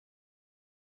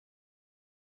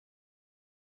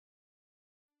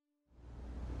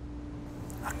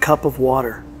cup of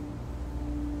water.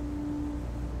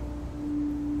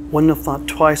 Wouldn't have thought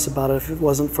twice about it if it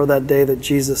wasn't for that day that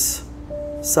Jesus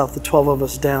sat the 12 of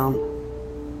us down.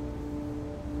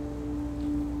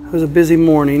 It was a busy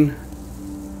morning.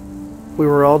 We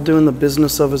were all doing the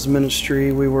business of his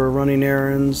ministry. We were running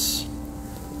errands,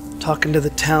 talking to the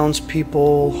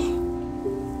townspeople.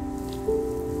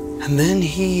 And then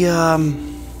he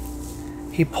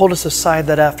pulled us aside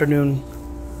that afternoon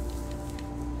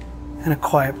in a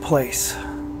quiet place.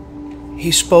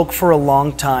 He spoke for a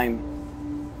long time.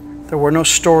 There were no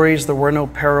stories, there were no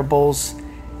parables.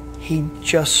 He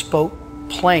just spoke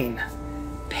plain,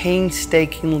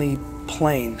 painstakingly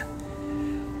plain.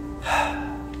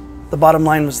 The bottom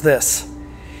line was this.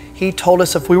 He told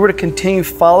us if we were to continue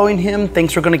following him,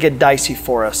 things were going to get dicey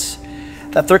for us.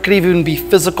 That there could even be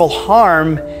physical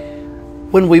harm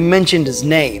when we mentioned his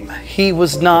name. He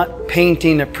was not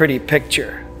painting a pretty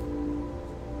picture.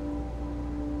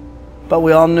 But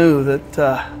we all knew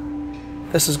that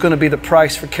this is going to be the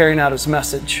price for carrying out his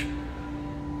message.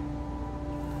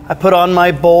 I put on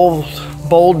my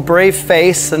bold, brave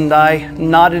face and I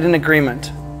nodded in agreement.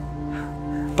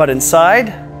 But inside,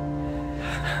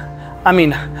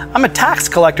 I'm a tax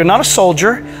collector, not a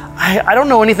soldier. I don't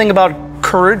know anything about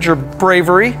courage or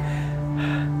bravery.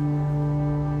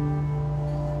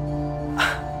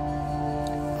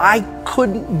 I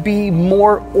couldn't be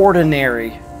more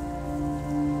ordinary.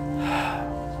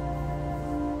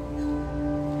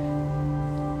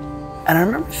 And I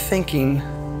remember thinking,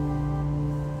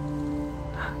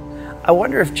 I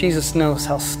wonder if Jesus knows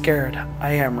how scared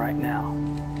I am right now.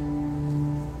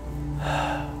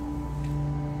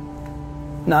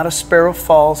 Not a sparrow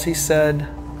falls, he said,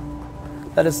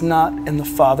 that is not in the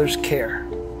Father's care.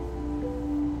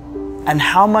 And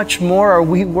how much more are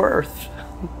we worth?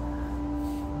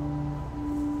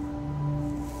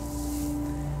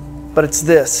 But it's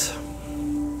this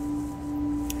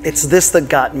that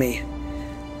got me.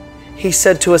 He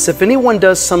said to us, if anyone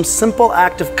does some simple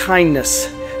act of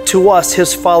kindness to us,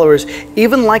 his followers,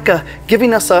 even like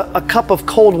giving us a cup of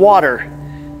cold water,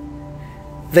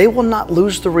 they will not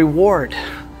lose the reward.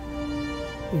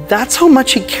 That's how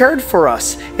much he cared for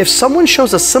us. If someone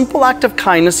shows a simple act of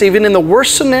kindness, even in the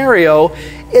worst scenario,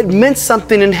 it meant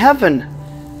something in heaven.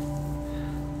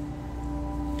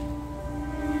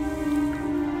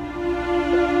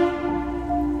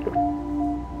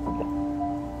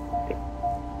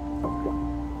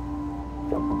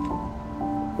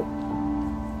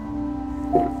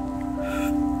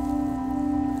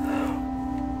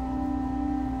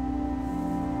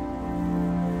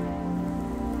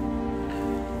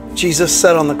 Jesus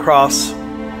said on the cross,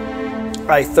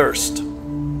 I thirst.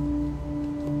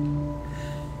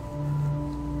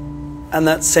 And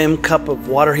that same cup of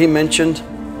water he mentioned,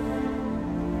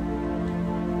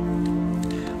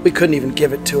 we couldn't even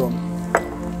give it to him.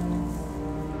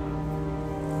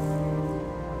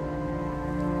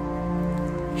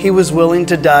 He was willing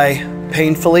to die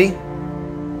painfully,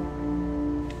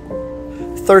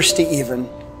 thirsty even,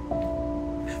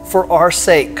 for our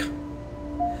sake.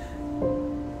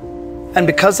 And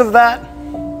because of that,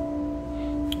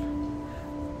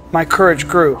 my courage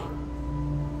grew.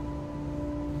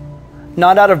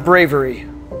 Not out of bravery,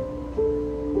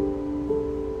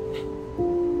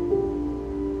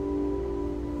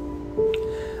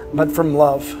 but from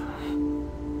love.